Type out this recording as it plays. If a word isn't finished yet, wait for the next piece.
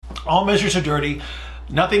All measures are dirty.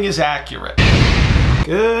 Nothing is accurate.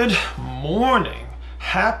 Good morning.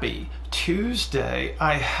 Happy Tuesday.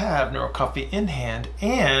 I have Neuro Coffee in hand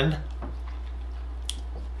and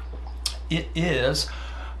it is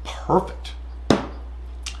perfect.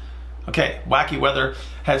 Okay, wacky weather.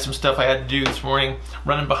 Had some stuff I had to do this morning.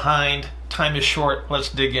 Running behind. Time is short. Let's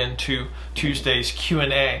dig into Tuesday's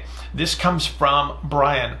Q&A. This comes from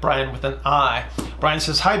Brian. Brian with an I. Brian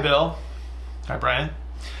says, "Hi, Bill." Hi, Brian.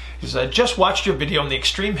 He says, "I just watched your video on the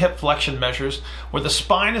extreme hip flexion measures where the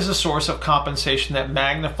spine is a source of compensation that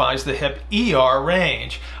magnifies the hip ER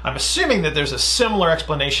range. I'm assuming that there's a similar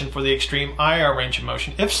explanation for the extreme IR range of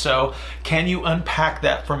motion. If so, can you unpack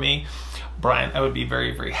that for me?" Brian, I would be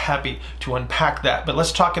very, very happy to unpack that. But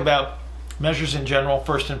let's talk about measures in general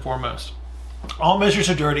first and foremost. All measures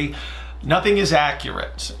are dirty. Nothing is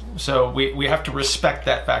accurate. So we have to respect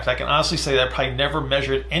that fact. I can honestly say that I probably never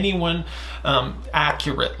measured anyone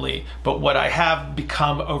accurately, but what I have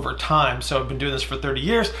become over time, so I've been doing this for 30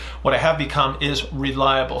 years, what I have become is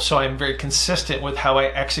reliable. So I'm very consistent with how I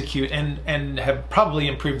execute and have probably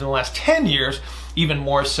improved in the last 10 years, even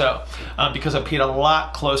more so, because I paid a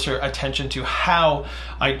lot closer attention to how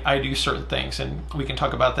I do certain things. And we can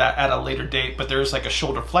talk about that at a later date, but there's like a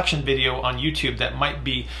shoulder flexion video on YouTube that might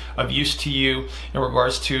be of use to you in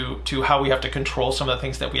regards to how we have to control some of the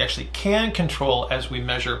things that we actually can control as we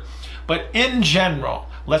measure. But in general,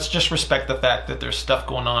 let's just respect the fact that there's stuff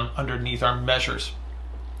going on underneath our measures.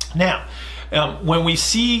 Now, when we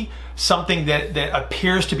see something that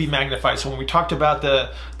appears to be magnified, so when we talked about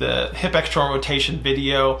the hip external rotation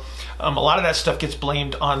video, a lot of that stuff gets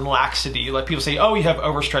blamed on laxity. Like people say, oh, you have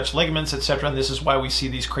overstretched ligaments, etc., and this is why we see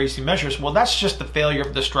these crazy measures. Well, that's just the failure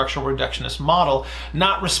of the structural reductionist model,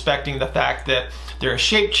 not respecting the fact that there is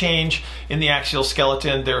shape change in the axial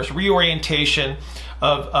skeleton, there's reorientation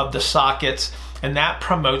of the sockets, and that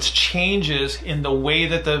promotes changes in the way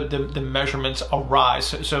that the measurements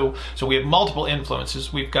arise. So we have multiple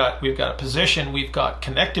influences. We've got a position, we've got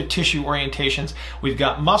connective tissue orientations, we've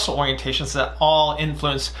got muscle orientations that all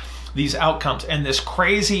influence these outcomes. And this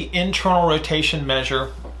crazy internal rotation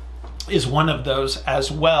measure is one of those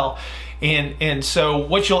as well. And so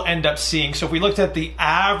what you'll end up seeing, so if we looked at the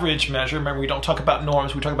average measure, remember we don't talk about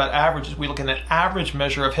norms, we talk about averages, we look at an average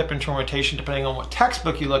measure of hip internal rotation, depending on what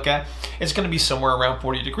textbook you look at, it's going to be somewhere around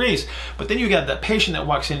 40 degrees. But then you got that patient that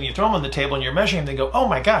walks in and you throw them on the table and you're measuring, they go, oh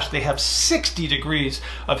my gosh, they have 60 degrees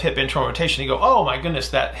of hip internal rotation. You go, oh my goodness,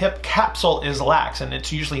 that hip capsule is lax, and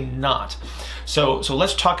it's usually not. So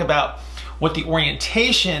let's talk about what the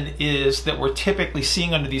orientation is that we're typically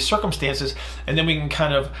seeing under these circumstances, and then we can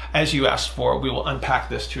kind of, as you asked for, we will unpack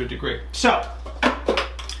this to a degree. So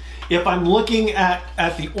if I'm looking at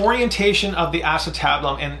the orientation of the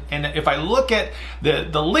acetabulum, and if I look at the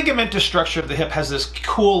ligamentous structure of the hip has this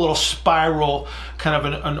cool little spiral kind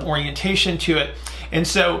of an orientation to it. And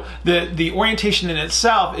so the orientation in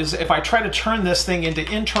itself is, if I try to turn this thing into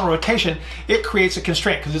internal rotation, it creates a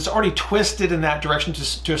constraint because it's already twisted in that direction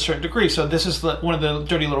to a certain degree. So this is one of the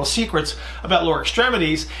dirty little secrets about lower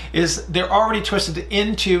extremities, is they're already twisted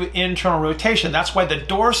into internal rotation. That's why the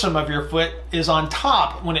dorsum of your foot is on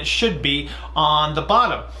top when it should be on the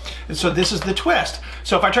bottom. And so this is the twist.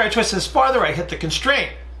 So if I try to twist this farther, I hit the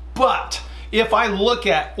constraint. But if I look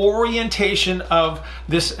at orientation of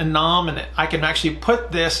this innominate, I can actually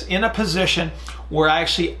put this in a position where I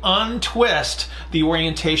actually untwist the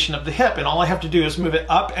orientation of the hip, and all I have to do is move it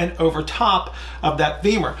up and over top of that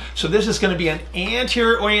femur. So this is going to be an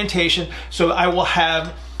anterior orientation, so I will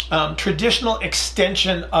have traditional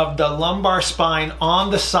extension of the lumbar spine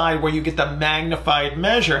on the side where you get the magnified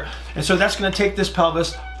measure. And so that's going to take this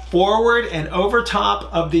pelvis forward and over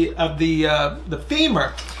top of the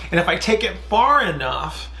femur. And if I take it far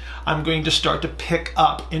enough, I'm going to start to pick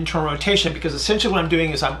up internal rotation, because essentially what I'm doing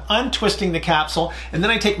is I'm untwisting the capsule, and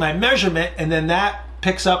then I take my measurement, and then that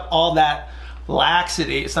picks up all that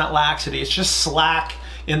laxity. It's not laxity, it's just slack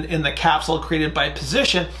in the capsule created by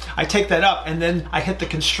position. I take that up, and then I hit the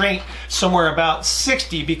constraint somewhere about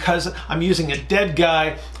 60 because I'm using a dead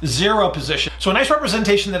guy 0 position. So a nice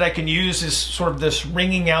representation that I can use is sort of this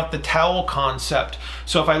wringing out the towel concept.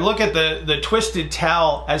 So if I look at the twisted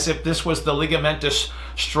towel as if this was the ligamentous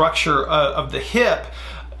structure of the hip,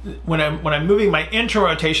 when I'm moving my internal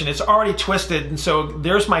rotation, it's already twisted, and so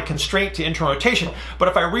there's my constraint to internal rotation. But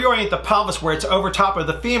if I reorient the pelvis where it's over top of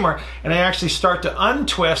the femur, and I actually start to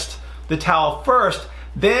untwist the towel first,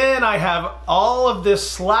 then I have all of this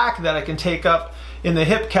slack that I can take up in the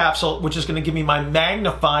hip capsule, which is going to give me my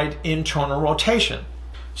magnified internal rotation.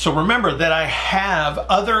 So remember that I have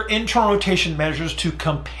other internal rotation measures to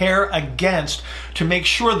compare against to make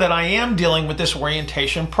sure that I am dealing with this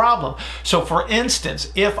orientation problem. So for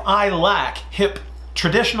instance, if I lack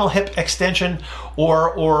traditional hip extension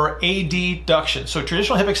or adduction. So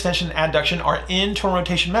traditional hip extension and adduction are internal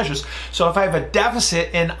rotation measures. So if I have a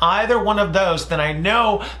deficit in either one of those, then I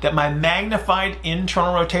know that my magnified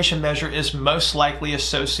internal rotation measure is most likely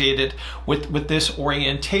associated with this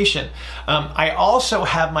orientation. I also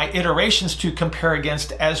have my iterations to compare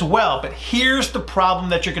against as well. But here's the problem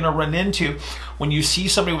that you're going to run into when you see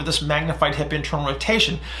somebody with this magnified hip internal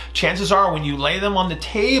rotation. Chances are when you lay them on the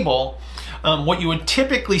table, what you would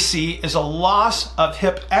typically see is a loss of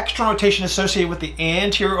hip external rotation associated with the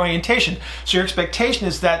anterior orientation. So your expectation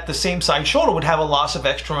is that the same side shoulder would have a loss of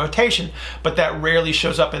external rotation, but that rarely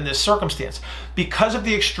shows up in this circumstance. Because of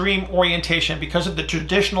the extreme orientation, because of the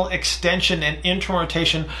traditional extension and internal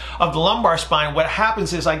rotation of the lumbar spine, what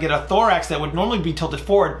happens is I get a thorax that would normally be tilted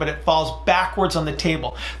forward, but it falls backwards on the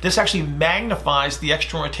table. This actually magnifies the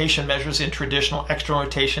external rotation measures in traditional external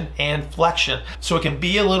rotation and flexion. So it can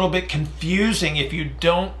be a little bit confusing if you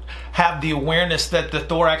don't have the awareness that the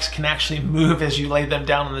thorax can actually move as you lay them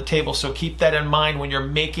down on the table. So keep that in mind when you're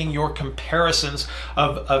making your comparisons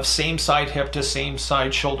of same side hip to same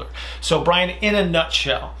side shoulder. So Brian, in a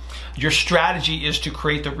nutshell, your strategy is to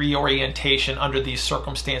create the reorientation under these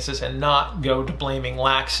circumstances and not go to blaming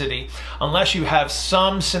laxity, unless you have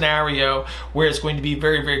some scenario where it's going to be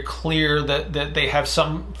very, very clear that they have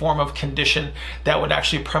some form of condition that would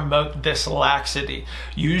actually promote this laxity.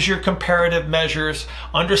 Use your comparative measures,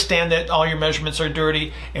 understand that all your measurements are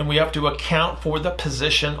dirty, and we have to account for the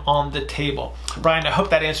position on the table. Brian, I hope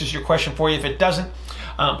that answers your question for you. If it doesn't,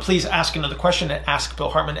 please ask another question at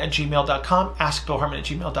askbillhartman@gmail.com,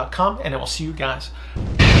 askbillhartman@gmail.com, and I will see you guys.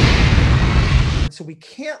 So we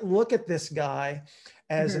can't look at this guy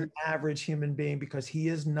as an average human being because he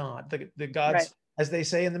is not. The gods, right, as they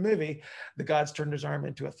say in the movie, the gods turned his arm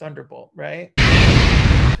into a thunderbolt, right?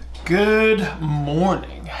 Good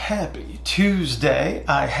morning. Happy Tuesday.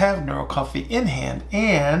 I have Neuro Coffee in hand,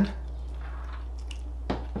 and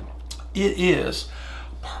it is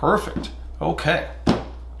perfect. Okay.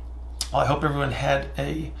 Well, I hope everyone had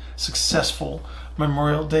a successful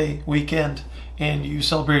Memorial Day weekend and you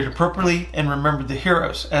celebrated appropriately and remembered the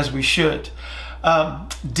heroes, as we should.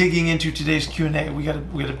 Digging into today's Q&A, we got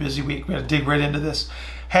a busy week. We got to dig right into this.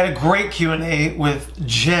 Had a great Q&A with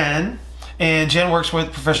Jen, and Jen works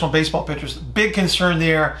with professional baseball pitchers. The big concern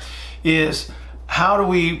there is how do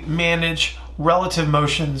we manage relative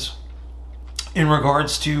motions in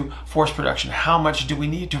regards to force production? How much do we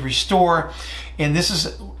need to restore? And this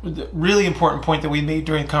is the really important point that we made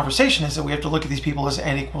during the conversation, is that we have to look at these people as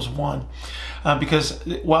n equals 1. Because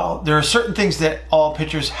while there are certain things that all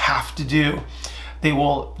pitchers have to do, they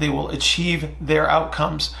will achieve their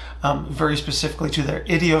outcomes very specifically to their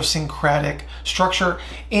idiosyncratic structure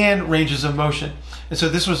and ranges of motion. And so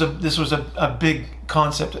this was a big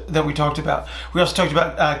concept that we talked about. We also talked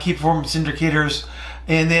about key performance indicators,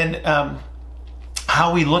 and then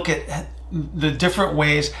how we look at the different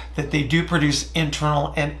ways that they do produce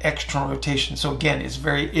internal and external rotation. So again, it's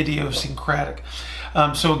very idiosyncratic.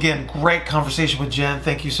 So again, great conversation with Jen.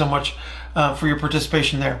 Thank you so much for your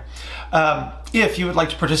participation there. If you would like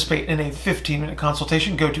to participate in a 15-minute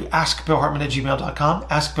consultation, go to askbillhartman@gmail.com,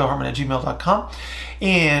 askbillhartman@gmail.com,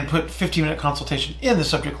 and put 15-minute consultation in the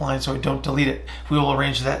subject line so I don't delete it. We will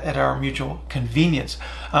arrange that at our mutual convenience.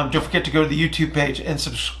 Don't forget to go to the YouTube page and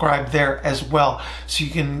subscribe there as well, so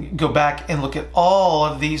you can go back and look at all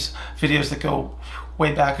of these videos that go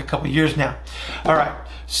way back a couple years now. All right,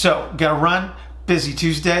 so gotta run. Busy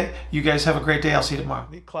Tuesday. You guys have a great day. I'll see you tomorrow.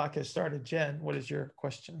 The clock has started. Jen, what is your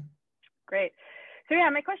question? Great. So yeah,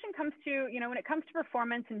 my question comes to, when it comes to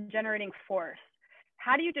performance and generating force,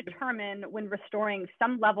 how do you determine when restoring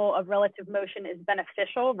some level of relative motion is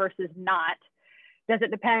beneficial versus not? Does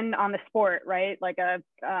it depend on the sport, right? Like a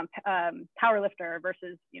power lifter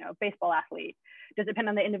versus, baseball athlete? Does it depend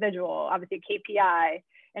on the individual? Obviously a KPI.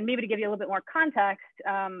 And maybe to give you a little bit more context,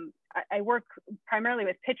 I work primarily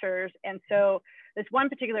with pitchers. And so this one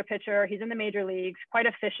particular pitcher, he's in the major leagues, quite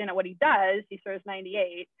efficient at what he does. He throws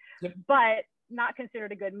 98, yep, but not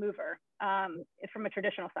considered a good mover from a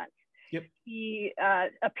traditional sense. Yep. He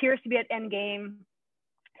appears to be at end game,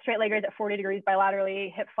 straight leg raise at 40 degrees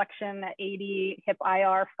bilaterally, hip flexion at 80, hip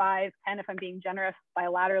IR 510 if I'm being generous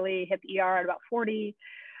bilaterally, hip ER at about 40.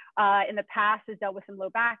 In the past has dealt with some low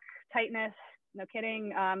back tightness, no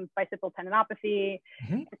kidding, bicipital tendinopathy.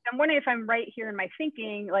 Mm-hmm. So I'm wondering if I'm right here in my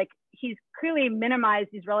thinking, like he's clearly minimized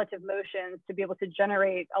these relative motions to be able to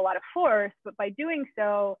generate a lot of force, but by doing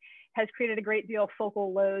so, has created a great deal of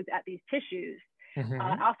focal loads at these tissues.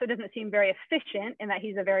 Also doesn't seem very efficient in that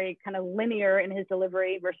he's a very kind of linear in his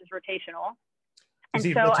delivery versus rotational. And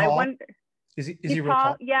so I wonder, is he real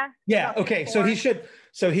tall? Yeah. Yeah. Okay. So he should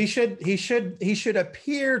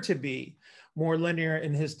appear to be more linear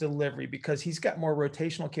in his delivery because he's got more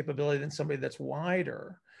rotational capability than somebody that's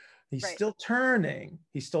wider. He's still turning.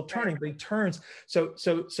 But he turns. So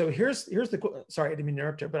here's the, sorry, I didn't mean to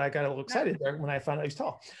interrupt her, but I got a little excited there when I found out he's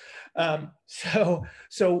tall. So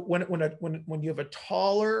when you have a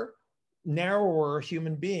taller, narrower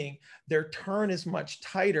human being, their turn is much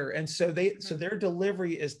tighter. And so their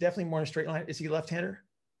delivery is definitely more in a straight line. Is he left-hander?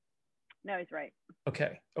 No, he's right.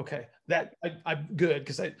 Okay. That I'm good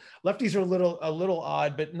because lefties are a little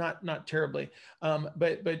odd, but not terribly.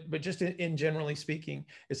 But just in generally speaking,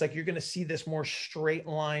 it's like you're going to see this more straight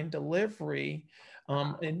line delivery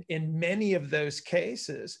in many of those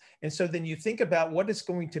cases. And so then you think about what is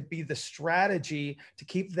going to be the strategy to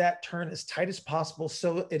keep that turn as tight as possible,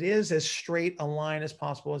 so it is as straight a line as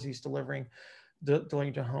possible as he's delivering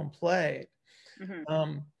to home plate.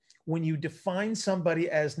 When you define somebody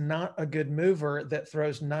as not a good mover that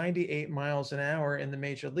throws 98 miles an hour in the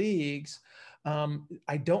major leagues,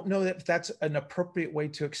 I don't know that that's an appropriate way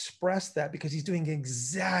to express that because he's doing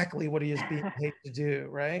exactly what he is being paid to do,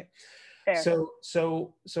 right? Fair.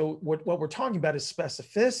 So what we're talking about is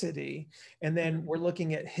specificity, and then we're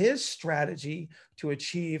looking at his strategy to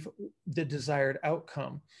achieve the desired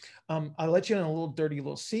outcome. I'll let you in a little dirty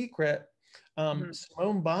little secret.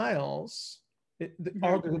 Simone Biles,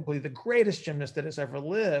 arguably the greatest gymnast that has ever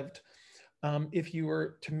lived. If you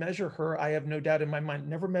were to measure her, I have no doubt in my mind,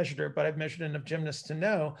 never measured her, but I've measured enough gymnasts to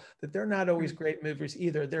know that they're not always great movers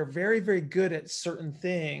either. They're very, very good at certain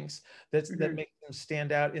things that make them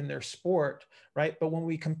stand out in their sport, right? But when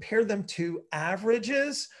we compare them to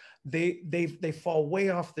averages, they fall way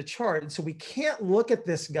off the chart. And so we can't look at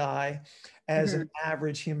this guy as an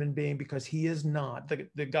average human being because he is not.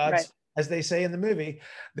 The gods, as they say in the movie,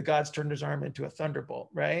 the gods turned his arm into a thunderbolt,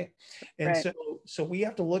 right? And so we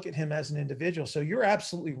have to look at him as an individual. So you're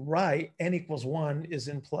absolutely right. N=1 is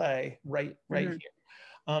in play right here.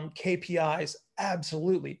 KPIs,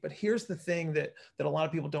 absolutely. But here's the thing that a lot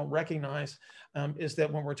of people don't recognize is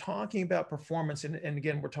that when we're talking about performance, and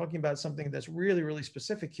again, we're talking about something that's really, really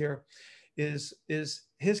specific here, is his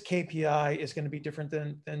KPI is going to be different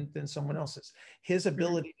than someone else's. His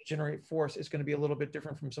ability to generate force is going to be a little bit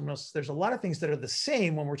different from someone else's. There's a lot of things that are the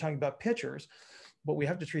same when we're talking about pitchers, but we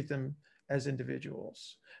have to treat them as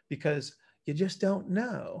individuals because you just don't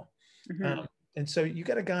know. And so you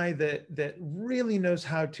got a guy that really knows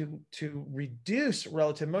how to reduce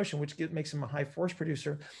relative motion, which makes him a high force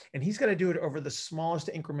producer, and he's got to do it over the smallest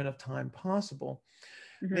increment of time possible.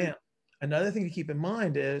 Now, another thing to keep in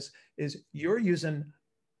mind is you're using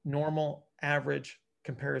normal average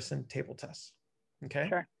comparison table tests. Okay.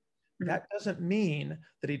 Sure. That doesn't mean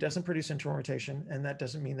that he doesn't produce internal rotation, and that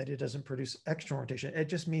doesn't mean that he doesn't produce external rotation. It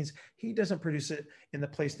just means he doesn't produce it in the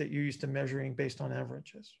place that you're used to measuring based on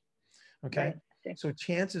averages. Okay. Right. So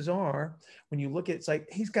chances are when you look at, it's like,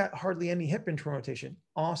 he's got hardly any hip internal rotation.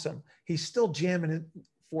 Awesome. He's still jamming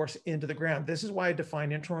force into the ground. This is why I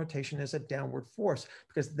define internal rotation as a downward force,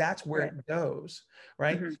 because that's where it goes,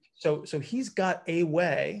 right? So he's got a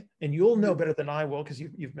way, and you'll know better than I will because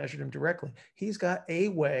you've measured him directly. He's got a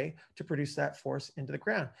way to produce that force into the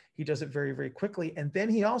ground. He does it very, very quickly. And then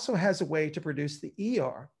he also has a way to produce the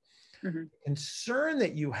ER. The concern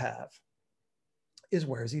that you have is,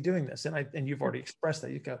 where is he doing this? And you've already expressed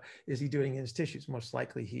that. You go, is he doing it in his tissues? Most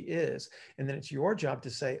likely he is. And then it's your job to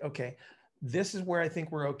say, okay, this is where I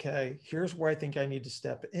think we're okay. Here's where I think I need to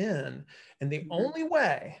step in. And the only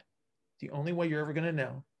way you're ever going to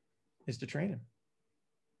know is to train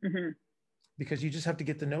him. Because you just have to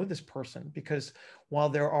get to know this person. Because while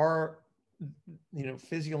there are,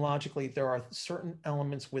 physiologically, there are certain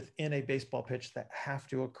elements within a baseball pitch that have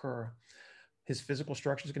to occur. His physical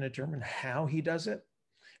structure is going to determine how he does it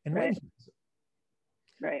and when he does it.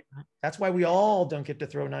 Right. That's why we all don't get to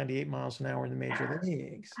throw 98 miles an hour in the major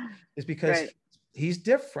leagues, is because he's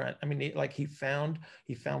different. I mean, he found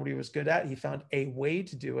what he was good at. He found a way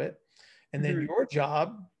to do it. And then your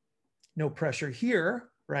job, no pressure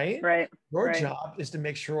here, right? Your job is to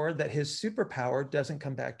make sure that his superpower doesn't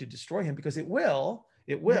come back to destroy him, because it will,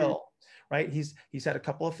 right? He's had a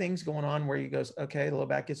couple of things going on where he goes, okay, the low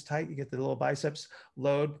back gets tight. You get the little biceps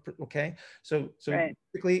load. Okay. So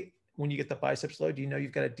typically, when you get the biceps load,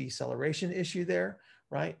 you've got a deceleration issue there,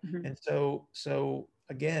 right? And so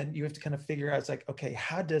again, you have to kind of figure out, it's like, okay,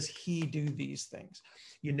 how does he do these things?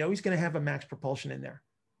 He's going to have a max propulsion in there.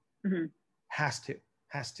 Has to.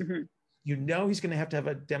 you know he's going to have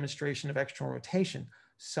a demonstration of external rotation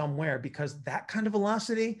somewhere, because that kind of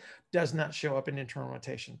velocity does not show up in internal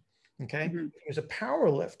rotation. Okay. Mm-hmm. If he was a power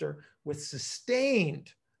lifter with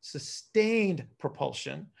sustained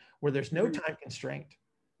propulsion where there's no time constraint,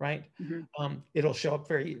 right? It'll show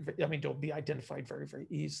up it'll be identified very, very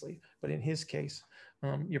easily. But in his case,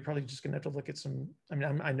 you're probably just going to have to look at some,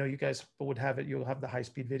 I know you guys would have it, you'll have the high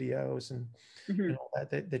speed videos and all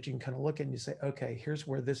that you can kind of look at and you say, okay, here's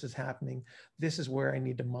where this is happening. This is where I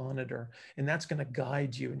need to monitor. And that's going to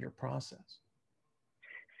guide you in your process.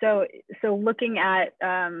 So looking at,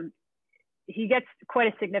 he gets quite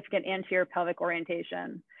a significant anterior pelvic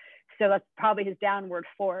orientation. So that's probably his downward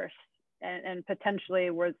force and potentially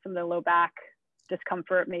where some of the low back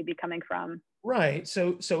discomfort may be coming from. Right.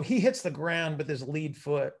 So he hits the ground with his lead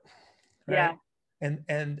foot. Right? Yeah.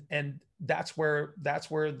 And that's where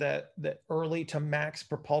the early to max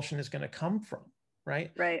propulsion is going to come from.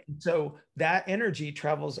 Right. Right. So that energy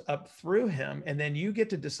travels up through him. And then you get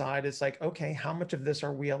to decide, it's like, okay, how much of this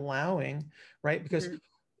are we allowing? Right. Because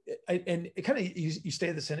and it kind of, you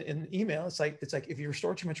say this in email. It's like, if you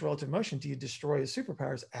restore too much relative motion, do you destroy his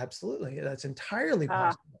superpowers? Absolutely. That's entirely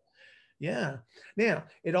possible. Yeah. Now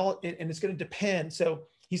and it's going to depend. So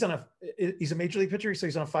he's a major league pitcher. So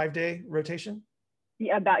he's on a 5-day rotation.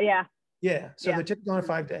 Yeah. Yeah. So they're typically on a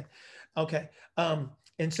 5-day. Okay.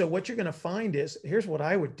 And so what you're going to find is, here's what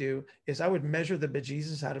I would do is I would measure the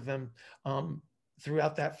bejesus out of him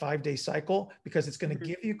throughout that 5-day cycle, because it's going to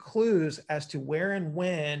give you clues as to where and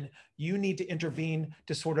when you need to intervene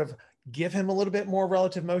to sort of give him a little bit more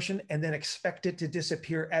relative motion, and then expect it to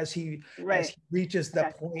disappear as he reaches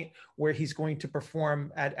the point where he's going to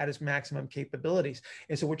perform at his maximum capabilities.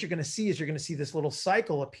 And so what you're going to see is you're going to see this little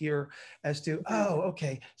cycle appear as to, oh,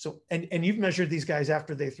 okay. So, and you've measured these guys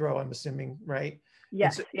after they throw, I'm assuming, right?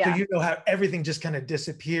 Yes. So you know how everything just kind of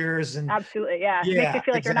disappears. And absolutely. Yeah. It makes you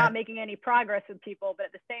feel like you're not making any progress with people, but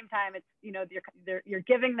at the same time, it's, you're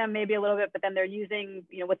giving them maybe a little bit, but then they're using,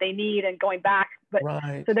 what they need and going back. But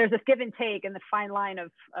so there's this give and take and the fine line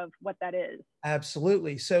of what that is.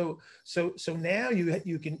 Absolutely. So now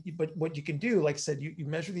you can, but what you can do, like I said, you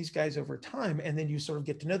measure these guys over time, and then you sort of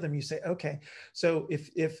get to know them. You say, okay, so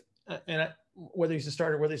whether he's a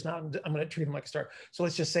starter, whether he's not, I'm going to treat him like a starter. So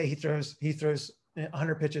let's just say he throws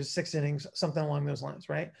 100 pitches, 6 innings, something along those lines,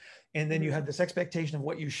 right? And then you have this expectation of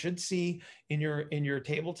what you should see in your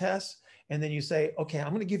table tests, and then you say, okay, I'm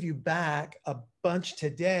going to give you back a bunch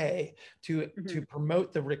today to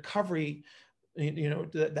promote the recovery,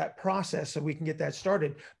 that process, so we can get that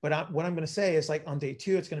started. But what I'm going to say is, like, on day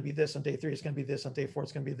 2, it's going to be this. On day 3, it's going to be this. On day 4,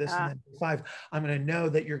 it's going to be this. And then day 5, I'm going to know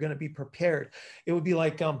that you're going to be prepared. It would be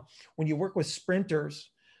like when you work with sprinters,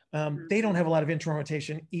 they don't have a lot of internal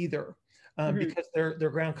rotation either. Because their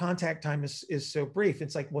ground contact time is so brief.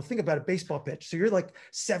 It's like, well, think about a baseball pitch. So you're like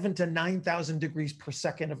 7,000 to 9,000 degrees per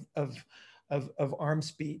second of arm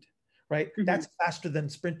speed, right? That's faster than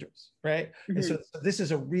sprinters, right? And so this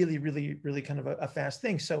is a really, really, really kind of a fast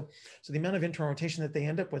thing. So the amount of internal rotation that they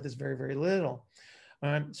end up with is very, very little.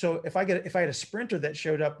 So if I had a sprinter that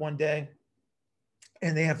showed up one day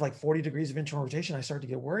and they have like 40 degrees of internal rotation, I start to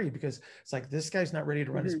get worried, because it's like, this guy's not ready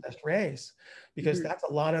to run his best race, because that's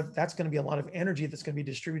going to be a lot of energy that's going to be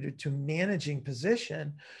distributed to managing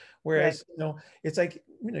position. Whereas, it's like,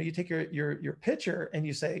 you take your pitcher and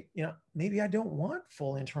you say, maybe I don't want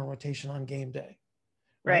full internal rotation on game day.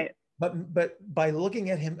 Right. But by looking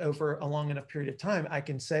at him over a long enough period of time, I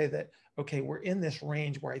can say that, okay, we're in this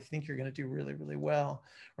range where I think you're going to do really, really well.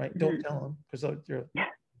 Right. Don't tell him, because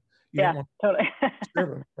you don't want totally. to disturb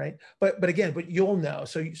them, right? But you'll know.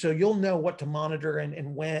 So you'll know what to monitor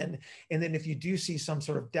and when. And then if you do see some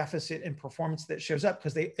sort of deficit in performance that shows up,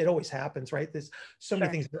 because it always happens, right? There's so many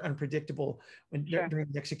things that are unpredictable during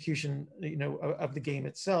the execution, of the game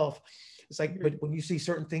itself. It's like, but when you see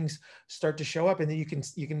certain things start to show up, and then you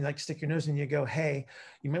can like stick your nose in and you go, hey,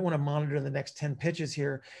 you might want to monitor the next 10 pitches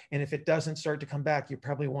here. And if it doesn't start to come back, you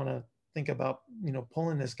probably want to think about,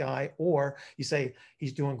 pulling this guy, or you say,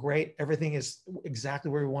 he's doing great, everything is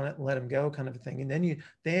exactly where we want to let him go, kind of a thing. And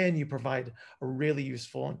then you provide a really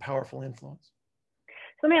useful and powerful influence.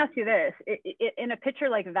 So let me ask you this, in a pitcher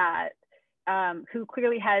like that, who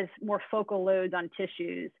clearly has more focal loads on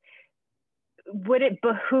tissues, would it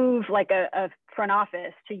behoove like a front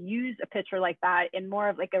office to use a pitcher like that in more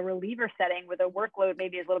of like a reliever setting where the workload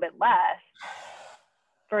maybe is a little bit less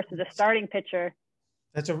versus a starting pitcher?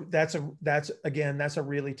 That's a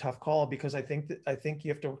really tough call, because I think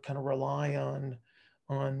you have to kind of rely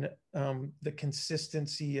on the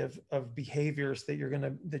consistency of behaviors that you're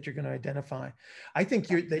gonna identify. I think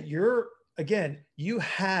again, you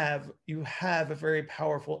have a very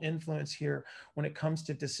powerful influence here when it comes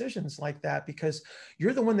to decisions like that, because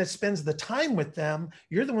you're the one that spends the time with them.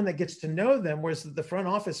 You're the one that gets to know them, whereas the front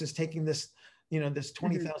office is taking this, this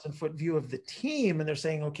 20,000 foot view of the team, and they're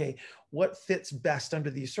saying, okay, what fits best under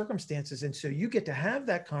these circumstances? And so you get to have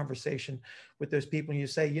that conversation with those people, and you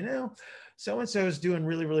say, so-and-so is doing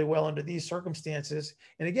really, really well under these circumstances.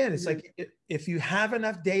 And again, it's like, if you have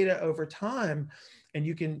enough data over time, and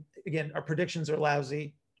you can, again, our predictions are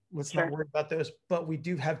lousy. Let's not worry about those, but we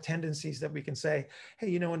do have tendencies that we can say,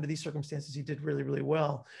 hey, under these circumstances, he did really, really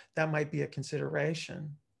well. That might be a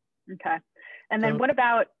consideration. Okay. And then what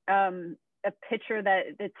about a pitcher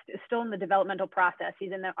that's still in the developmental process?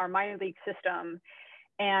 He's in our minor league system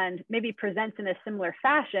and maybe presents in a similar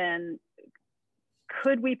fashion.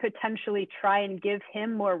 Could we potentially try and give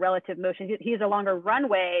him more relative motion? He has a longer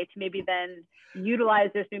runway to maybe then utilize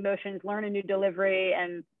those new motions, learn a new delivery,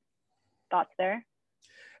 and thoughts there?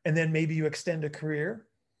 And then maybe you extend a career.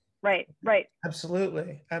 Right.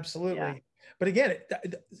 Absolutely. Yeah. But again,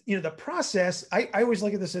 the process, I always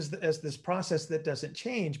look at this as this process that doesn't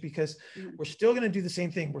change, because we're still going to do the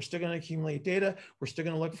same thing. We're still going to accumulate data. We're still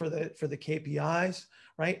going to look for the KPIs,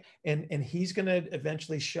 right? And he's going to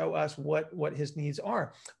eventually show us what his needs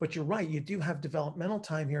are. But you're right, you do have developmental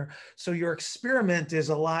time here. So your experiment is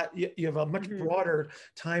a lot, you have a much broader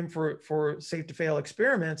time for safe to fail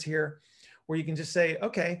experiments here, where you can just say,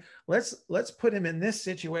 okay, let's put him in this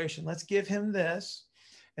situation. Let's give him this.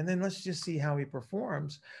 And then let's just see how he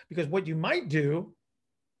performs. Because what you might do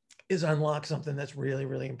is unlock something that's really,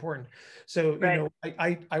 really important. So,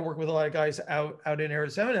 I work with a lot of guys out in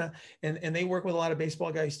Arizona, and they work with a lot of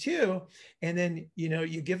baseball guys too. And then,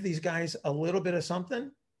 you give these guys a little bit of something,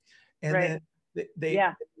 and then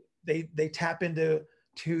they tap into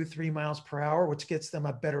 2-3 miles per hour, which gets them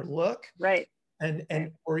a better look. Right.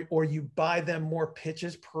 Or you buy them more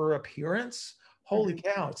pitches per appearance. Holy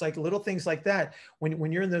cow. It's like little things like that.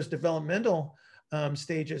 When you're in those developmental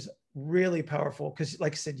stages, really powerful, because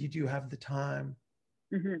like I said, you do have the time.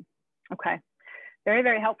 Okay. Very,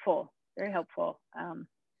 very helpful. Very helpful.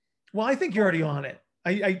 Well, I think you're already on it.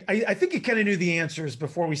 I think you kind of knew the answers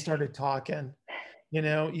before we started talking.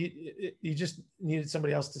 You just needed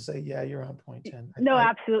somebody else to say, yeah, you're on point, Jen. No,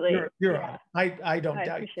 absolutely. You're on it. I don't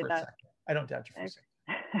doubt you for a second. I don't doubt you for a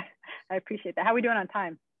second. I appreciate that. How are we doing on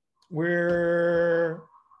time? We're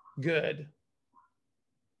good.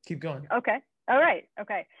 Keep going. Okay. All right.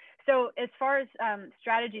 Okay. So as far as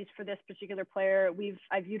strategies for this particular player,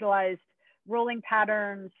 I've utilized rolling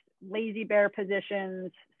patterns, lazy bear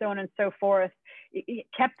positions, so on and so forth. It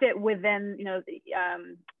kept it within,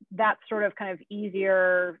 that sort of kind of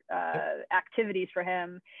easier activities for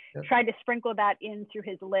him. Tried to sprinkle that in through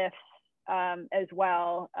his lifts as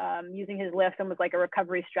well, using his lift almost like a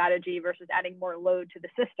recovery strategy versus adding more load to the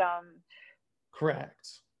system.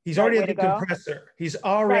 Correct. He's already a good compressor. He's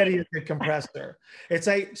already a good compressor. It's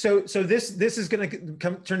like, so this is going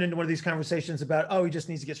to turn into one of these conversations about, oh, he just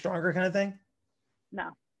needs to get stronger kind of thing.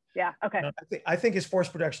 No. Yeah. Okay. No, I think his force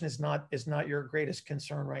production is not your greatest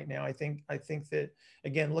concern right now. I think that,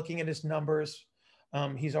 again, looking at his numbers,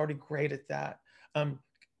 he's already great at that.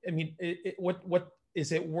 What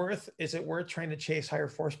is it worth trying to chase higher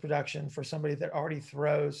force production for somebody that already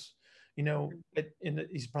throws,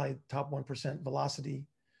 he's probably top 1% velocity,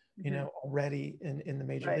 already in the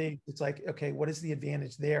major league. It's like, okay, what is the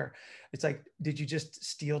advantage there? It's like, did you just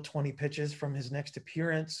steal 20 pitches from his next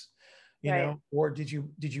appearance, or did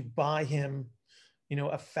you buy him,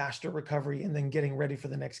 a faster recovery and then getting ready for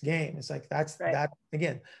the next game? It's like, that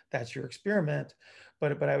again, that's your experiment.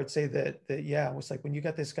 But I would say that yeah, it's like when you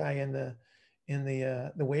got this guy in the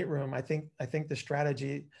weight room, I think the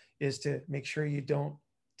strategy is to make sure you don't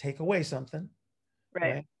take away something,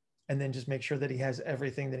 right? And then just make sure that he has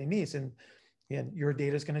everything that he needs. And your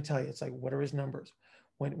data is going to tell you, it's like, what are his numbers?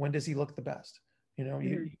 When does he look the best?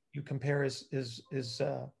 You compare his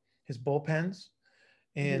bullpens,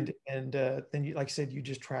 and then you, like I said, you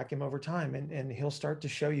just track him over time, and he'll start to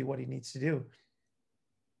show you what he needs to do.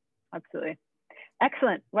 Absolutely.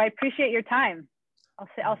 Excellent. Well, I appreciate your time.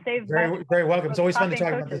 I'll save. Very welcome. It's always fun to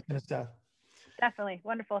talk about this kind of stuff. Definitely.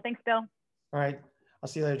 Wonderful. Thanks, Bill. All right. I'll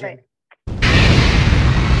see you later, Jane.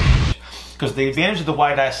 Because the advantage of the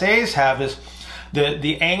wide assays have is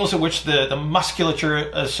the angles at which the musculature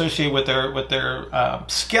associated with their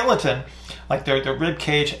skeleton, like their rib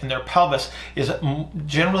cage and their pelvis, is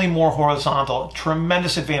generally more horizontal.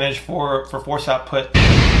 Tremendous advantage for force output.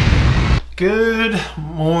 Good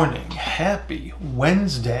morning. Happy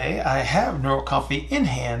Wednesday. I have Neuro Coffee in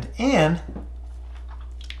hand, and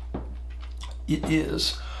it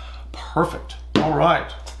is perfect. All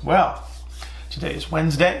right. Well, Today is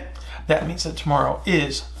Wednesday. That means that tomorrow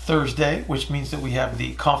is Thursday, which means that we have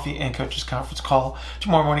the Coffee and Coaches Conference call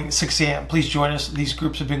tomorrow morning at 6 a.m. Please join us. These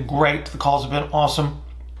groups have been great. The calls have been awesome.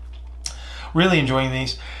 Really enjoying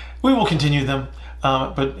these. We will continue them.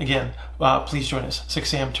 But again, please join us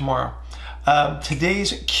 6 a.m. tomorrow.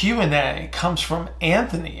 Today's Q&A comes from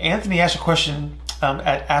Anthony. Anthony asked a question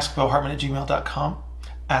at askbillhartman@gmail.com.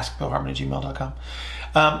 askbillhartman@gmail.com.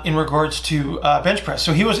 In regards to bench press.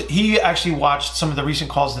 So he actually watched some of the recent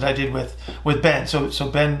calls that I did with Ben. So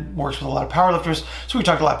Ben works with a lot of powerlifters. So we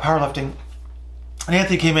talked a lot of powerlifting. And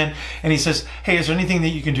Anthony came in and he says, hey, is there anything that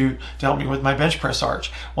you can do to help me with my bench press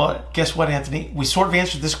arch? Well, guess what, Anthony? We sort of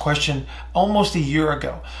answered this question almost a year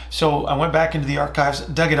ago. So I went back into the archives,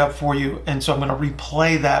 dug it up for you, and so I'm going to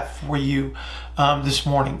replay that for you this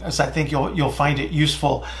morning, as I think you'll find it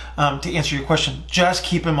useful to answer your question. Just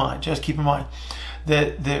keep in mind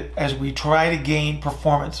that as we try to gain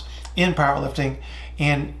performance in powerlifting,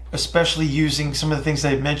 and especially using some of the things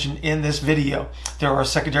that I've mentioned in this video, there are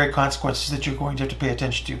secondary consequences that you're going to have to pay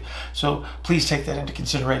attention to. So please take that into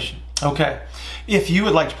consideration. Okay, if you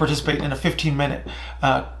would like to participate in a 15-minute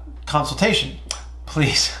consultation,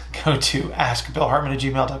 please go to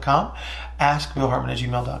askbillhartman@gmail.com,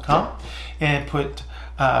 askbillhartman@gmail.com, and put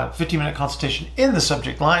 15-minute consultation in the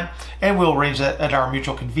subject line, and we'll arrange that at our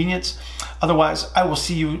mutual convenience. Otherwise, I will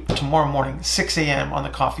see you tomorrow morning, 6 a.m. on the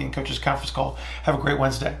Coffee and Coaches Conference call. Have a great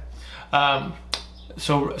Wednesday.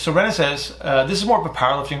 So Rena says, this is more of a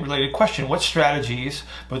powerlifting related question. What strategies,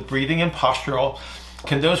 both breathing and postural,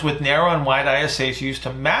 can those with narrow and wide ISAs use to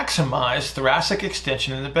maximize thoracic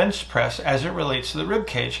extension in the bench press as it relates to the rib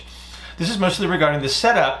cage? This is mostly regarding the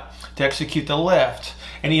setup to execute the lift.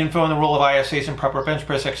 Any info on the role of ISAs in proper bench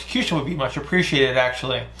press execution would be much appreciated,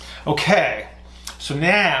 actually. Okay, so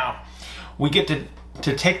now we get to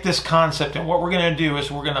take this concept, and what we're going to do is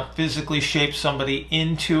we're going to physically shape somebody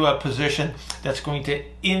into a position that's going to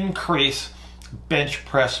increase bench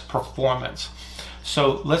press performance.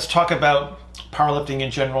 So let's talk about powerlifting in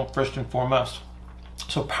general first and foremost.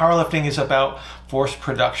 So powerlifting is about force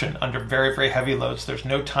production under very, very heavy loads. There's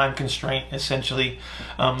no time constraint, essentially,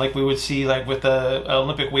 like we would see like with the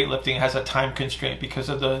Olympic weightlifting has a time constraint because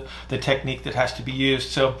of the technique that has to be used.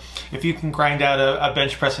 So if you can grind out a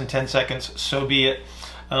bench press in 10 seconds, so be it.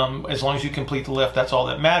 As long as you complete the lift, that's all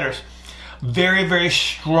that matters. Very, very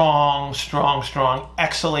strong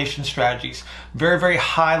exhalation strategies. Very, very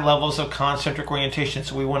high levels of concentric orientation.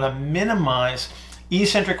 So we want to minimize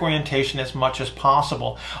eccentric orientation as much as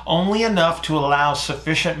possible, only enough to allow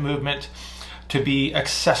sufficient movement to be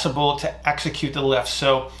accessible to execute the lift.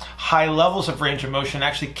 So high levels of range of motion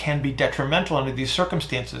actually can be detrimental under these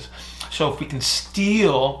circumstances. So if we can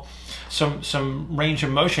steal some range of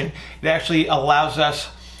motion, it actually allows us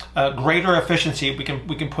greater efficiency. We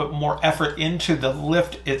can put more effort into the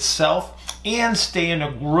lift itself and stay in a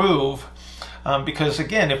groove, because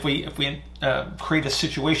again, if we create a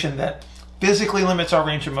situation that physically limits our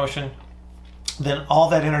range of motion, then all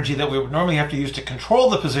that energy that we would normally have to use to control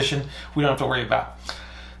the position, we don't have to worry about.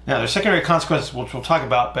 Now, there's secondary consequences, which we'll talk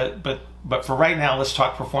about, but for right now, let's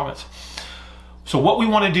talk performance. So what we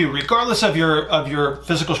want to do, regardless of your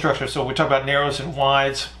physical structure, so we talk about narrows and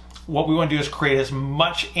wides, what we want to do is create as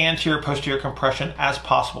much anterior posterior compression as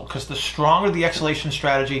possible, because the stronger the exhalation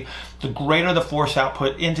strategy, the greater the force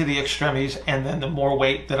output into the extremities, and then the more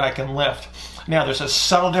weight that I can lift. Now, there's a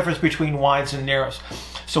subtle difference between wides and narrows.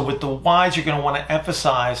 So with the wides, you're going to want to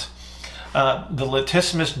emphasize the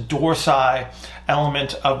latissimus dorsi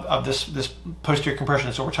element of this posterior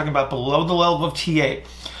compression. So we're talking about below the level of T8.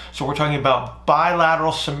 So we're talking about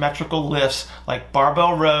bilateral symmetrical lifts like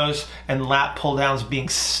barbell rows and lat pull downs being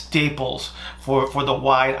staples for the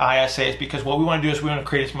wide ISAs, because what we want to do is we want to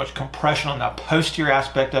create as much compression on that posterior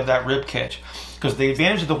aspect of that rib cage. Because the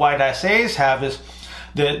advantage that the wide ISAs have is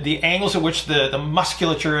the angles at which the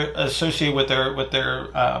musculature associated with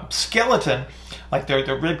their skeleton, like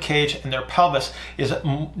their rib cage and their pelvis, is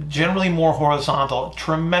generally more horizontal.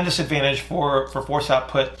 Tremendous advantage for force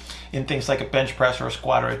output in things like a bench press or a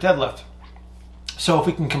squat or a deadlift. So if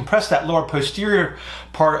we can compress that lower posterior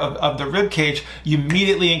part of the rib cage, you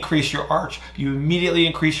immediately increase your arch, you immediately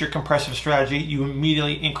increase your compressive strategy, you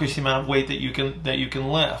immediately increase the amount of weight that you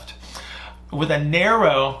can lift. With a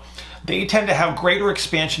narrow, they tend to have greater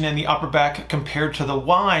expansion in the upper back compared to the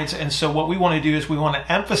wides, and so what we want to do is we want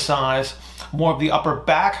to emphasize more of the upper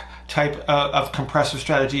back type of compressive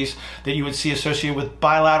strategies that you would see associated with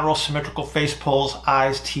bilateral symmetrical face pulls,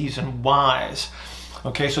 I's, T's, and Y's.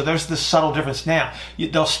 Okay, so there's this subtle difference. Now,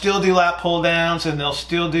 they'll still do lat pull downs, and they'll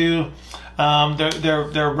still do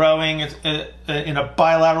their rowing in a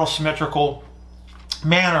bilateral symmetrical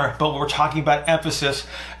manner, but we're talking about emphasis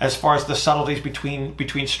as far as the subtleties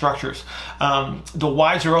between structures. The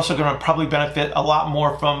wides are also going to probably benefit a lot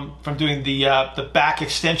more from doing the back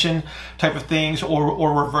extension type of things,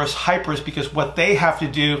 or reverse hypers, because what they have to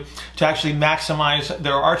do to actually maximize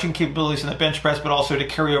their arching capabilities in the bench press, but also to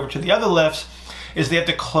carry over to the other lifts, is they have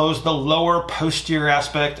to close the lower posterior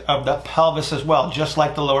aspect of the pelvis as well, just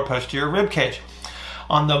like the lower posterior rib cage.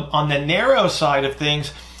 On the narrow side of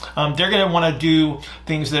things, they're going to want to do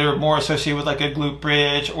things that are more associated with like a glute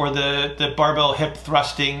bridge or the barbell hip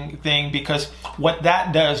thrusting thing, because what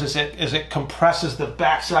that does is it compresses the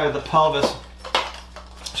backside of the pelvis.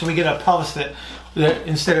 So we get a pelvis that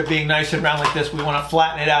instead of being nice and round like this, we want to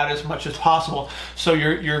flatten it out as much as possible. So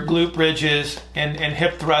your glute bridges and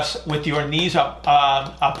hip thrusts with your knees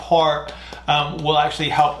apart will actually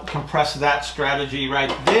help compress that strategy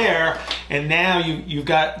right there. And now you've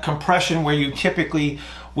got compression where you typically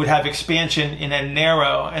would have expansion in a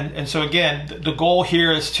narrow. And so again, the goal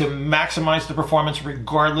here is to maximize the performance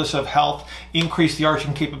regardless of health, increase the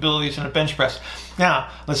arching capabilities in a bench press. Now,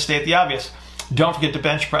 let's state the obvious. Don't forget to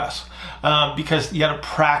bench press, because you got to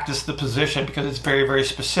practice the position, because it's very, very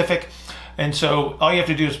specific. And so all you have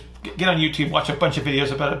to do is get on YouTube, watch a bunch of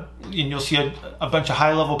videos about it, and you'll see a bunch of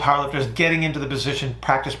high-level powerlifters getting into the position.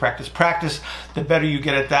 Practice, practice, practice. The better you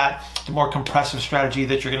get at that, the more compressive strategy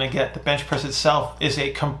that you're going to get. The bench press itself is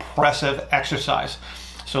a compressive exercise,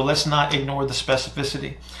 so let's not ignore the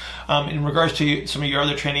specificity. In regards to some of your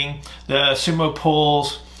other training, the sumo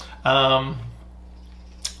pulls,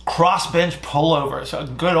 cross bench pullovers, a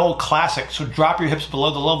good old classic. So drop your hips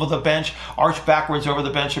below the level of the bench, arch backwards over the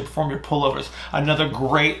bench, and perform your pullovers. Another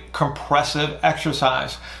great compressive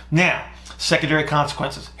exercise. Now, secondary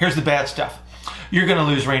consequences. Here's the bad stuff. You're going to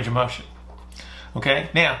lose range of motion. Okay?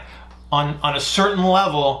 Now, on a certain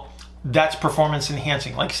level, that's performance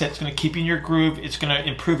enhancing. Like I said, it's going to keep you in your groove. It's going to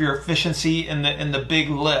improve your efficiency in the big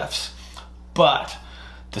lifts. But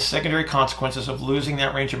the secondary consequences of losing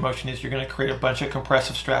that range of motion is you're going to create a bunch of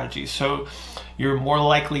compressive strategies. So you're more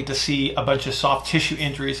likely to see a bunch of soft tissue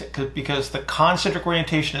injuries, because the concentric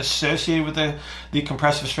orientation associated with the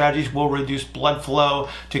compressive strategies will reduce blood flow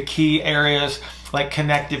to key areas like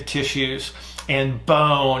connective tissues and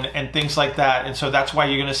bone and things like that. And so that's why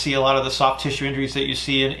you're going to see a lot of the soft tissue injuries that you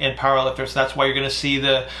see in powerlifters. That's why you're going to see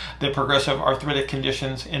the progressive arthritic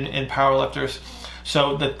conditions in powerlifters.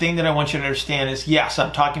 So the thing that I want you to understand is, yes,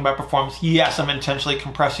 I'm talking about performance. Yes, I'm intentionally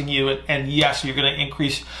compressing you. And yes, you're going to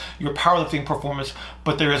increase your powerlifting performance,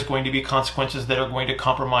 but there is going to be consequences that are going to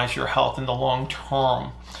compromise your health in the long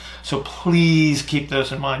term. So please keep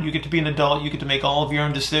those in mind. You get to be an adult. You get to make all of your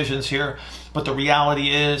own decisions here. But the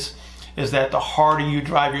reality is that the harder you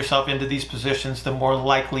drive yourself into these positions, the more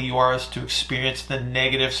likely you are to experience the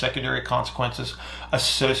negative secondary consequences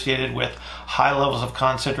associated with high levels of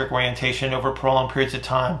concentric orientation over prolonged periods of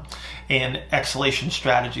time and exhalation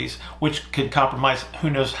strategies, which could compromise who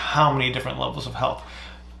knows how many different levels of health.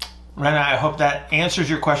 Rena, I hope that answers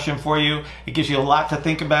your question for you. It gives you a lot to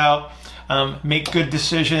think about. Make good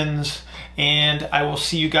decisions. And I will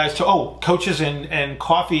see you guys coaches and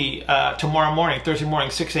coffee tomorrow morning, Thursday morning,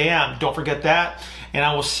 6 a.m. Don't forget that. And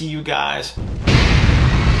I will see you guys.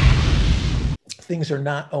 Things are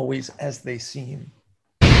not always as they seem.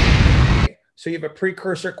 So you have a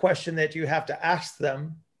precursor question that you have to ask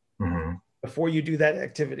them before you do that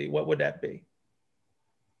activity. What would that be?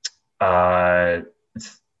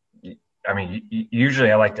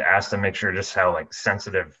 Usually I like to ask them, make sure just how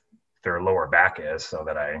sensitive their lower back is, so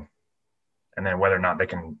that and then whether or not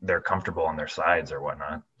they're comfortable on their sides or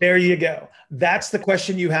whatnot. There you go. That's the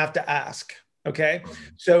question you have to ask. Okay.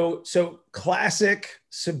 So classic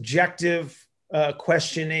subjective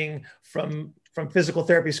questioning from physical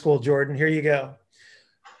therapy school, Jordan. Here you go.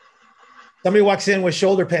 Somebody walks in with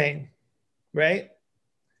shoulder pain, right?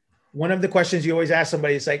 One of the questions you always ask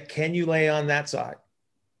somebody is like, can you lay on that side?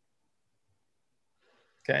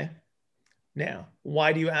 Okay. Now,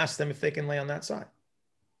 why do you ask them if they can lay on that side?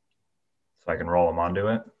 So I can roll them onto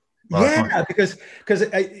it? Yeah, because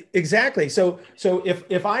exactly. So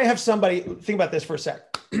if I have somebody, think about this for a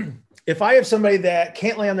sec. If I have somebody that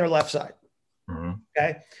can't lay on their left side,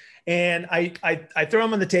 okay, and I throw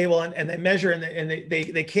them on the table and they measure and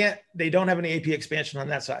they don't have any AP expansion on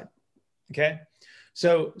that side, okay.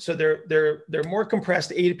 So they're more compressed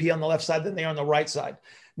ADP on the left side than they are on the right side.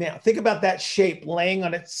 Now think about that shape laying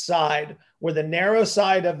on its side, where the narrow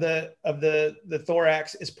side of the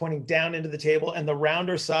thorax is pointing down into the table and the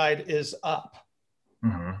rounder side is up.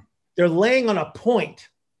 They're laying on a point.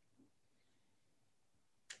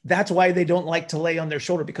 That's why they don't like to lay on their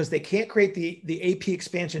shoulder, because they can't create the AP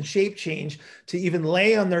expansion shape change to even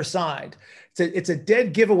lay on their side. It's a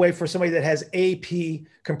dead giveaway for somebody that has AP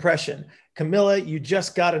compression. Camilla, you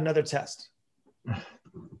just got another test.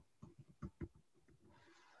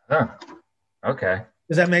 Huh. Okay.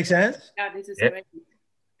 Does that make sense? Yeah, this is great.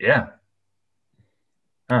 Yeah.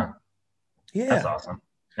 Huh. Yeah. That's awesome.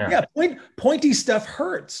 Yeah. Pointy stuff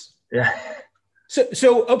hurts. Yeah.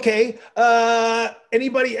 So okay.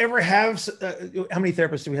 Anybody ever have? How many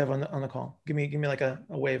therapists do we have on the call? Give me like a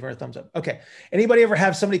wave or a thumbs up. Okay. Anybody ever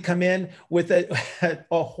have somebody come in with a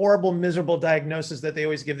horrible, miserable diagnosis that they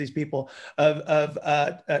always give these people of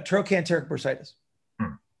trochanteric bursitis?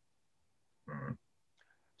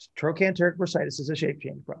 Trochanteric bursitis is a shape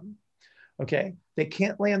change problem. Okay. They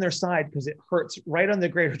can't lay on their side because it hurts right on the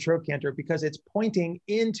greater trochanter, because it's pointing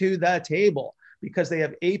into the table. Because they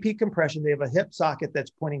have AP compression, they have a hip socket that's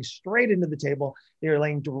pointing straight into the table. They are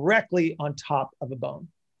laying directly on top of a bone.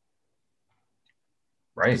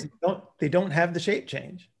 Right. They don't have the shape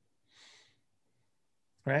change.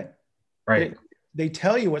 Right. Right. They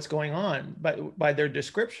tell you what's going on by their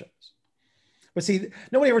descriptions. But see,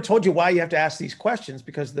 nobody ever told you why you have to ask these questions,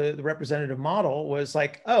 because the representative model was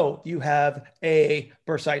like, oh, you have a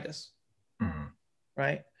bursitis,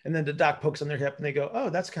 right? And then the doc pokes on their hip and they go, oh,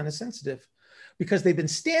 that's kind of sensitive, because they've been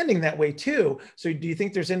standing that way too. So do you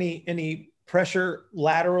think there's any pressure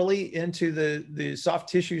laterally into the soft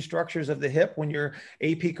tissue structures of the hip when you're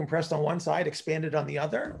AP compressed on one side, expanded on the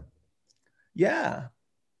other? Yeah,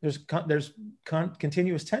 there's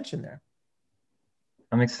continuous tension there.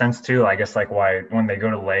 That makes sense too. I guess like why when they go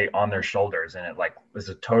to lay on their shoulders and it like is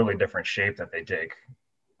a totally different shape that they take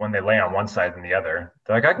when they lay on one side than the other.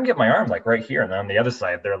 They're like, I can get my arm like right here, and then on the other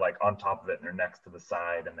side they're like on top of it and they're next to the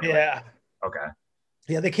side. And yeah. Like, okay.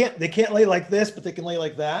 Yeah, they can't lay like this, but they can lay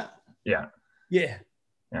like that. Yeah. Yeah.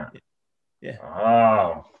 Yeah. Yeah.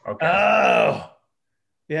 Oh. Okay. Oh.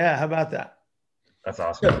 Yeah. How about that? That's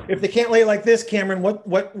awesome. So if they can't lay like this, Cameron,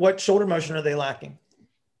 what shoulder motion are they lacking?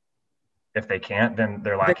 If they can't, then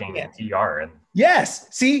they're lacking ER. And yes.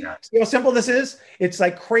 See how simple this is? It's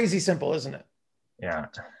like crazy simple, isn't it? Yeah.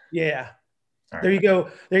 Yeah. Right. There you go.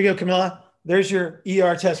 There you go, Camilla. There's your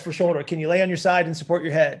ER test for shoulder. Can you lay on your side and support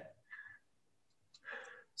your head?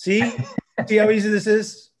 See how easy this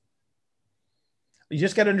is? You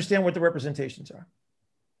just got to understand what the representations are.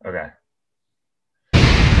 Okay.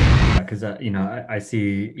 Because I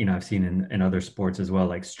see, I've seen in other sports as well,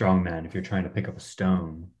 like strongman, if you're trying to pick up a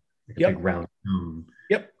stone, like a big round stone.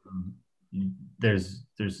 Yep. There's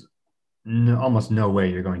almost no way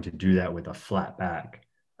you're going to do that with a flat back.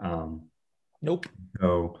 Nope.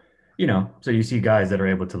 So, so you see guys that are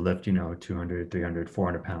able to lift, 200, 300,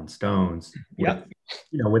 400 pound stones with,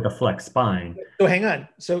 with a flex spine. So hang on.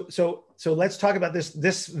 So let's talk about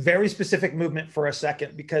this very specific movement for a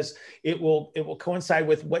second, because it will coincide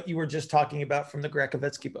with what you were just talking about from the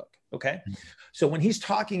Grakovetsky book. Okay. Mm-hmm. So when he's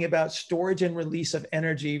talking about storage and release of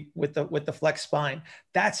energy with the flex spine,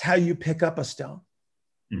 that's how you pick up a stone.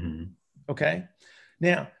 Mm-hmm. Okay.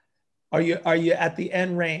 Now, are you at the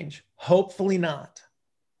end range? Hopefully not.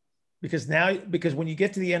 Because when you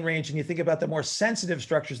get to the end range and you think about the more sensitive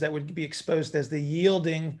structures that would be exposed as the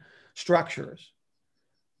yielding structures,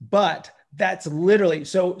 but that's literally,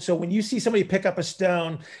 so when you see somebody pick up a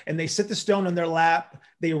stone and they sit the stone on their lap,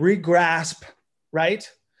 they regrasp, right?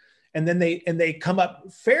 And then they come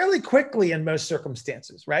up fairly quickly in most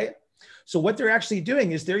circumstances, right? So what they're actually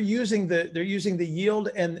doing is they're using the yield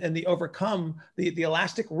and the overcome, the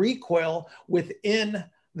elastic recoil within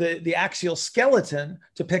the axial skeleton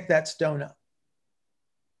to pick that stone up.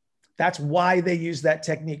 That's why they use that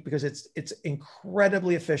technique, because it's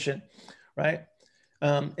incredibly efficient, right?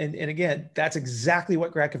 And again, that's exactly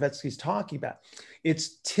what Grakovetsky's talking about.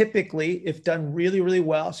 It's typically, if done really, really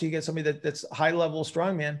well, so you get somebody that's high level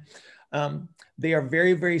strongman, they are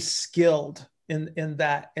very, very skilled in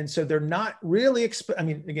that. And so they're not really,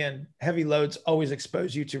 again, heavy loads always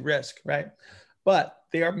expose you to risk, right? But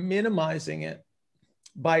they are minimizing it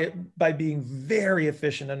by being very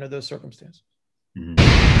efficient under those circumstances.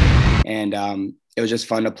 Mm-hmm. And it was just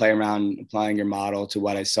fun to play around applying your model to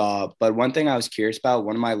what I saw. But one thing I was curious about,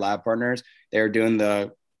 one of my lab partners, they were doing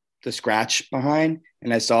the scratch behind,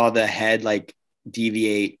 and I saw the head like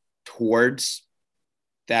deviate towards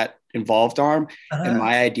that involved arm. Uh-huh. And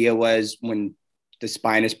my idea was when the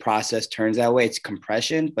spinous process turns that way, it's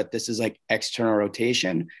compression, but this is like external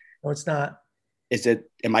rotation. No, it's not.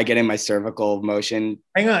 Am I getting my cervical motion?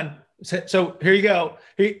 Hang on. So here you go.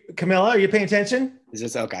 Hey, Camilla, are you paying attention? Is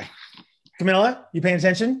this okay? Camilla, you paying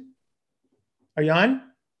attention? Are you on?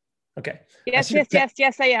 Okay. Yes,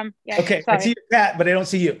 I am. Yes, okay. Sorry. I see your cat, but I don't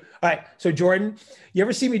see you. All right. So Jordan, you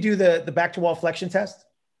ever see me do the back to wall flexion test?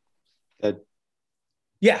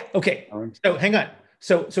 Yeah. Okay. So hang on.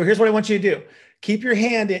 So here's what I want you to do. Keep your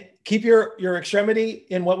hand in, keep your extremity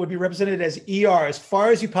in what would be represented as ER as far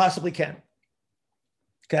as you possibly can.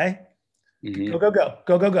 Okay. Mm-hmm.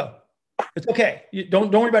 Go. It's okay. You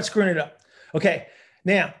don't worry about screwing it up. Okay.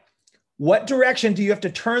 Now, what direction do you have to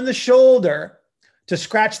turn the shoulder to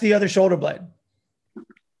scratch the other shoulder blade?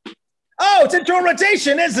 Oh, it's internal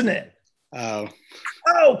rotation, isn't it? Oh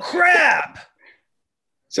crap.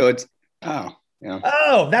 So it's yeah.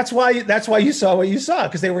 Oh, that's why you saw what you saw,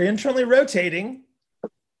 because they were internally rotating.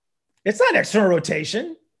 It's not external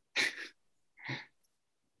rotation.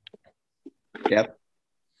 Yep.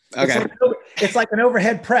 Okay. It's like an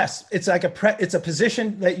overhead press. It's like it's a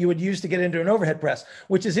position that you would use to get into an overhead press,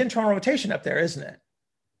 which is internal rotation up there, isn't it?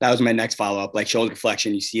 That was my next follow-up, like shoulder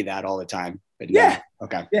flexion. You see that all the time. But yeah.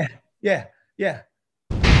 Okay. Yeah.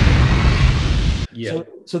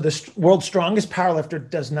 So the world's strongest powerlifter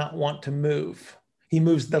does not want to move. He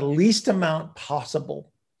moves the least amount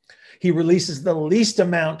possible. He releases the least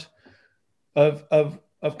amount of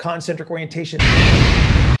concentric orientation.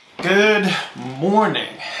 Good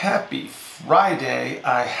morning. Happy Friday.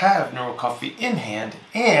 I have Neuro Coffee in hand,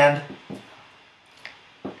 and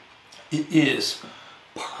it is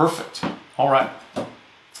perfect. All right.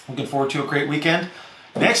 Looking forward to a great weekend.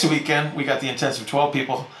 Next weekend, we got the intensive 12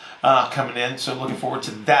 people coming in, so looking forward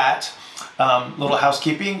to that. Little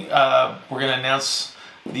housekeeping. We're going to announce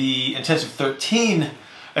the intensive 13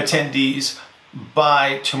 attendees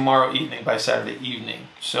by tomorrow evening, by Saturday evening.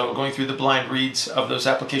 So going through the blind reads of those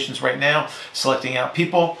applications right now, selecting out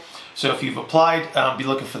people. So if you've applied, be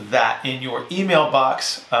looking for that in your email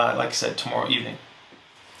box, like I said, tomorrow evening.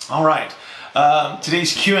 All right.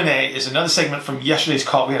 Today's Q&A is another segment from yesterday's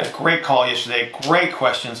call. We had a great call yesterday, great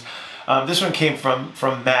questions. This one came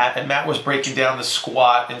from Matt, and Matt was breaking down the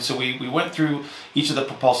squat. And so we went through each of the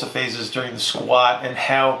propulsive phases during the squat and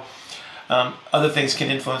how other things can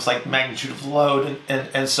influence, like magnitude of load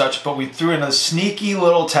and such. But we threw in a sneaky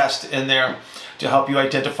little test in there to help you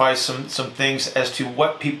identify some things as to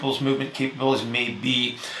what people's movement capabilities may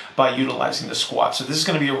be by utilizing the squat. So this is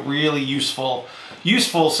going to be a really useful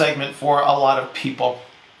segment for a lot of people.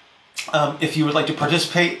 If you would like to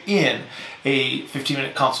participate in a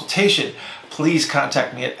 15-minute consultation, please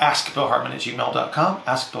contact me at askbillhartman@gmail.com,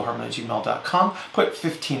 askbillhartman@gmail.com. Put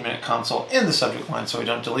 15-minute consult in the subject line so I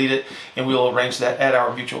don't delete it, and we will arrange that at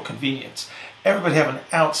our mutual convenience. Everybody have an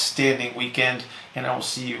outstanding weekend, and I will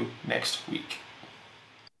see you next week.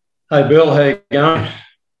 Hey, Bill, how you going?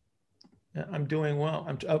 I'm doing well.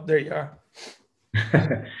 Oh, there you are.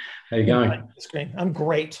 How you going? Screen. I'm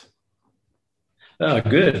great. Oh,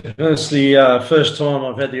 good. It's the first time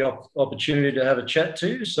I've had the opportunity to have a chat to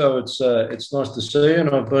you, so it's nice to see you.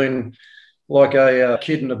 And I've been like a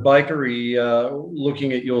kid in a bakery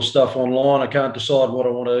looking at your stuff online. I can't decide what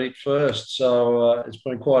I want to eat first, so it's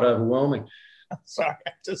been quite overwhelming. Sorry,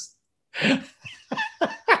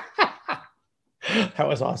 that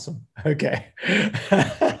was awesome. Okay,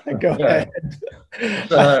 go ahead.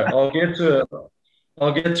 So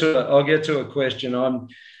I'll get to a question. I'm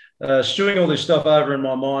stewing all this stuff over in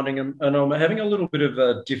my mind, and I'm having a little bit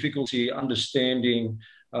of difficulty understanding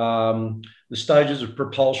the stages of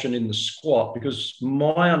propulsion in the squat, because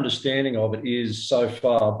my understanding of it is, so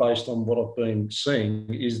far, based on what I've been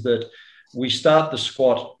seeing, is that we start the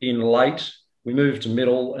squat in late, we move to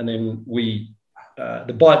middle, and then the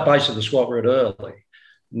base of the squat we're at early.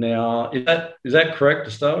 Now, is that correct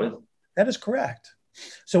to start with? That is correct.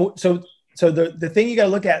 So the thing you got to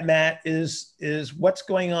look at, Matt, is what's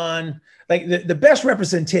going on. Like the best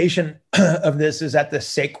representation of this is at the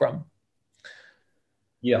sacrum.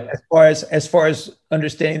 Yeah. As far as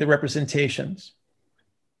understanding the representations.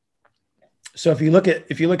 So if you look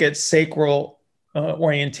at sacral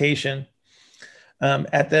orientation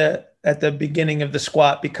at the beginning of the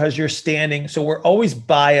squat, because you're standing, so we're always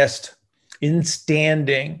biased in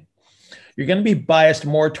standing. You're going to be biased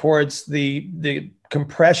more towards the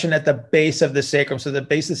compression at the base of the sacrum. So the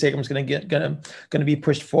base of the sacrum is going to be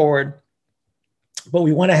pushed forward. But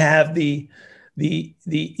we want to have the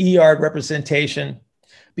ER representation,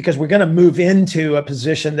 because we're going to move into a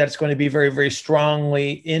position that's going to be very, very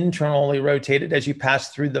strongly internally rotated as you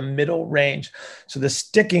pass through the middle range. So the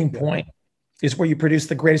sticking point is where you produce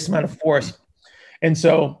the greatest amount of force. And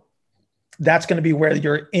so that's going to be where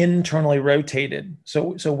you're internally rotated.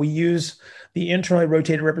 So we use the internally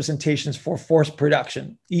rotated representations for force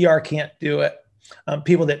production. ER can't do it.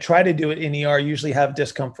 People that try to do it in ER usually have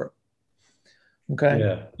discomfort.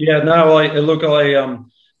 Okay. Yeah. No,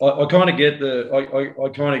 I kind of get I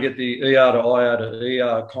kind of get the ER to IR to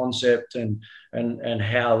ER concept and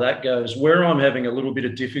how that goes. Where I'm having a little bit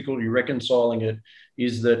of difficulty reconciling it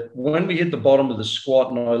is that when we hit the bottom of the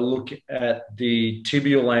squat and I look at the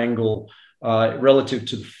tibial angle relative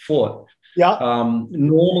to the foot,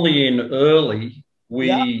 normally in early, if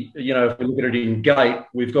we look at it in gait,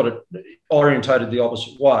 we've got it orientated the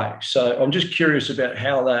opposite way. So I'm just curious about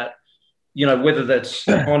how that, whether that's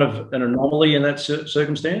kind of an anomaly in that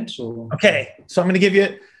circumstance or. Okay. So I'm going to give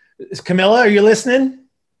you, Camilla, are you listening?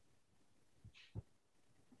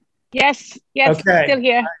 Yes. Okay. Still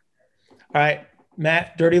here. All right,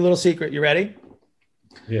 Matt, dirty little secret. You ready?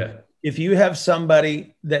 Yeah. If you have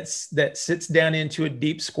somebody that sits down into a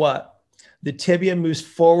deep squat, the tibia moves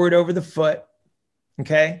forward over the foot.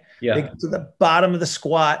 Okay. Yeah. They get to the bottom of the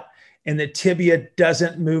squat and the tibia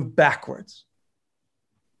doesn't move backwards.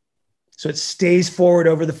 So it stays forward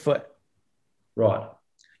over the foot. Right.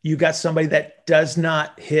 You got somebody that does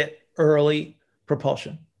not hit early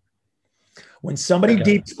propulsion. When somebody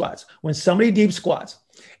deep squats,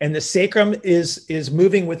 and the sacrum is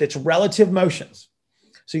moving with its relative motions.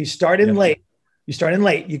 So you start in late,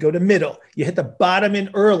 you go to middle, you hit the bottom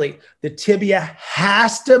in early, the tibia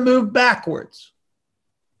has to move backwards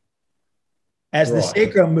as the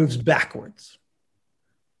sacrum moves backwards.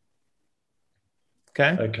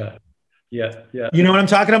 Okay. Okay. Yeah. You know what I'm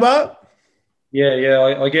talking about?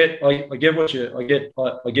 Yeah. I get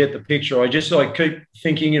the picture. I keep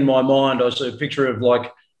thinking in my mind. I see a picture of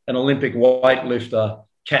like an Olympic weightlifter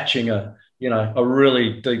catching a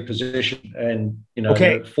really deep position and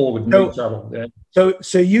forward knee trouble. Yeah.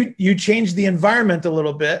 So you change the environment a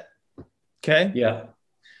little bit. Okay. Yeah.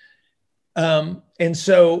 And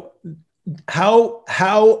so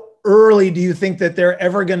how early do you think that they're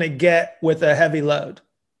ever going to get with a heavy load?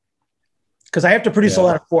 Because I have to produce a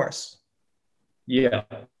lot of force. Yeah.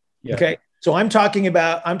 Okay. So I'm talking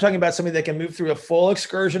about somebody that can move through a full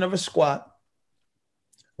excursion of a squat.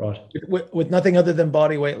 Right. With nothing other than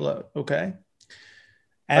body weight load. Okay.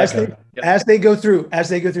 As they go through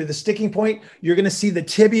the sticking point, you're going to see the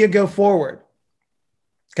tibia go forward.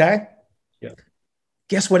 Okay. Yeah.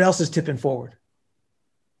 Guess what else is tipping forward?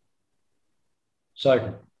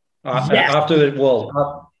 Sacrum. Yes. After that,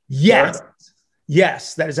 yes. Sorry?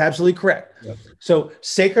 Yes, that is absolutely correct. Yep. So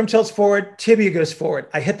sacrum tilts forward, tibia goes forward.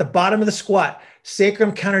 I hit the bottom of the squat.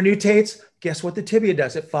 Sacrum counternutates. Guess what the tibia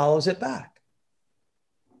does? It follows it back.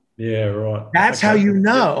 Yeah, right. That's how you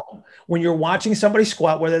know when you're watching somebody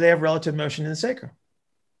squat whether they have relative motion in the sacrum.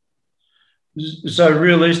 So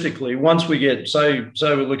realistically, once we get, say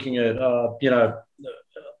we're looking at, a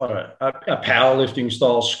powerlifting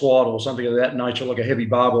style squat or something of that nature, like a heavy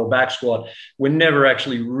barbell back squat, we're never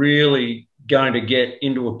actually really going to get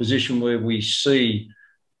into a position where we see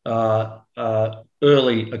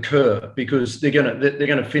early occur, because they're going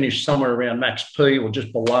to finish somewhere around max P or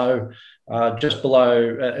just below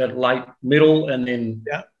at late middle, and then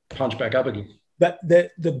punch back up again. But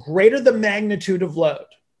the greater the magnitude of load,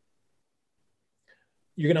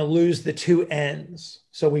 you're going to lose the two ends.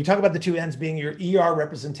 So we talk about the two ends being your ER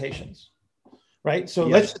representations, right? So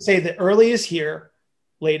let's just say that early is here,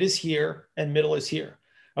 late is here, and middle is here.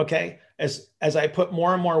 Okay. As I put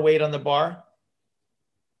more and more weight on the bar,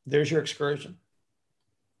 there's your excursion.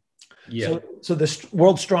 Yeah. So the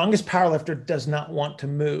world's strongest powerlifter does not want to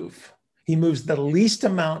move. He moves the least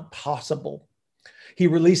amount possible. He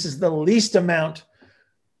releases the least amount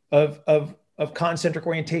of concentric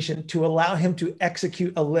orientation to allow him to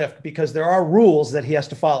execute a lift, because there are rules that he has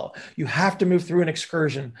to follow. You have to move through an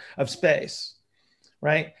excursion of space,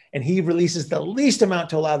 right? And he releases the least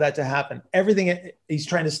amount to allow that to happen. Everything, he's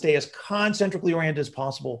trying to stay as concentrically oriented as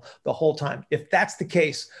possible the whole time. If that's the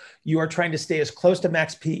case, you are trying to stay as close to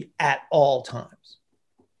max P at all times.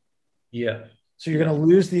 Yeah. So you're going to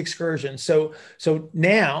lose the excursion. So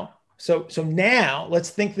now let's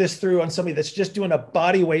think this through on somebody that's just doing a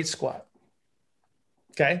body weight squat.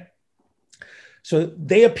 Okay. So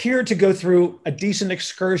they appear to go through a decent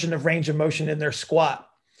excursion of range of motion in their squat.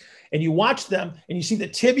 And you watch them and you see the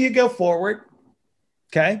tibia go forward.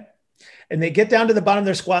 Okay. And they get down to the bottom of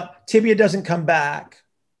their squat. Tibia doesn't come back.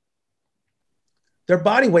 Their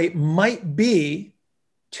body weight might be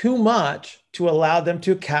too much to allow them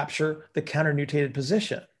to capture the counternutated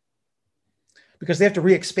position, because they have to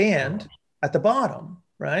re-expand at the bottom,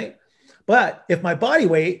 right? But if my body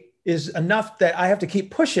weight is enough that I have to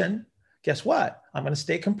keep pushing, guess what? I'm going to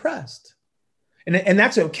stay compressed. And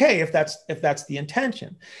that's okay if that's the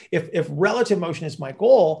intention. If relative motion is my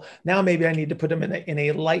goal, now maybe I need to put them in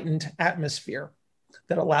a lightened atmosphere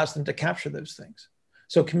that allows them to capture those things.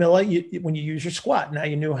 So Camilla, when you use your squat, now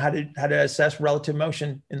you knew how to assess relative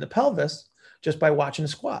motion in the pelvis just by watching the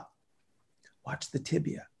squat. Watch the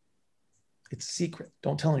tibia. It's a secret.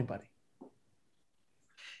 Don't tell anybody.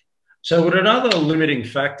 So would another limiting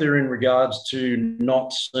factor in regards to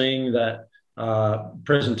not seeing that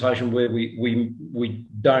presentation where we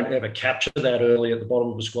don't ever capture that early at the bottom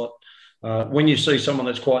of the squat? When you see someone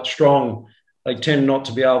that's quite strong, they tend not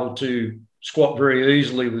to be able to squat very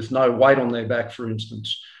easily with no weight on their back, for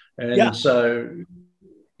instance. And so,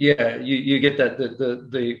 you get that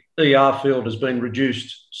the ER field has been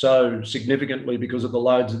reduced so significantly because of the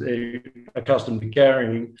loads that they're accustomed to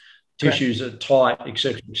carrying. Tissues are tight, et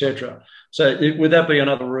cetera. So would that be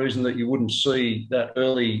another reason that you wouldn't see that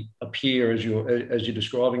early appear as you're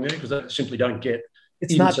describing there? Because they simply don't get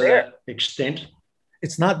it's not there. That extent.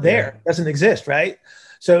 It's not there. It doesn't exist, right?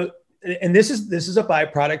 So, and this is a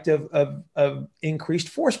byproduct of increased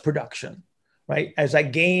force production, right? As I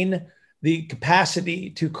gain the capacity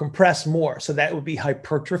to compress more, so that would be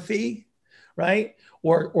hypertrophy, right?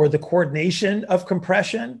 Or the coordination of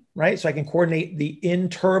compression, right? So I can coordinate the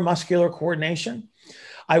intermuscular coordination.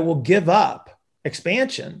 I will give up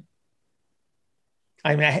expansion.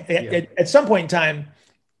 I mean, at some point in time,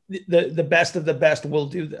 the best of the best will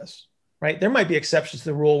do this, right? There might be exceptions to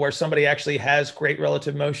the rule where somebody actually has great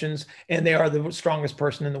relative motions and they are the strongest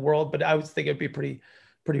person in the world, but I would think it'd be pretty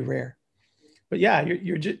rare. But yeah,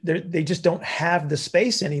 they just don't have the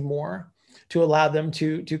space anymore to allow them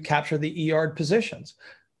to capture the ER positions,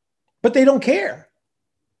 but they don't care,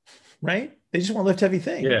 right? They just want to lift heavy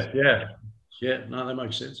things. Yeah. No, that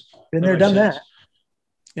makes sense. Been there, done that.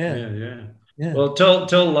 Yeah. Well,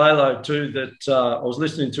 tell Lalo too that I was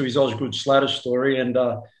listening to his Osgood Slatter story, and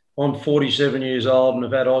I'm 47 years old and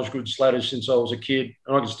I've had Osgood Slatter since I was a kid,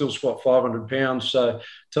 and I can still squat 500 pounds. So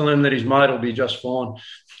tell him that his mate will be just fine.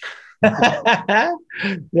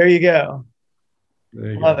 There you go.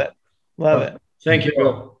 Love it. Love it. Thank you,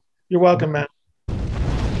 Bill. You're welcome, man.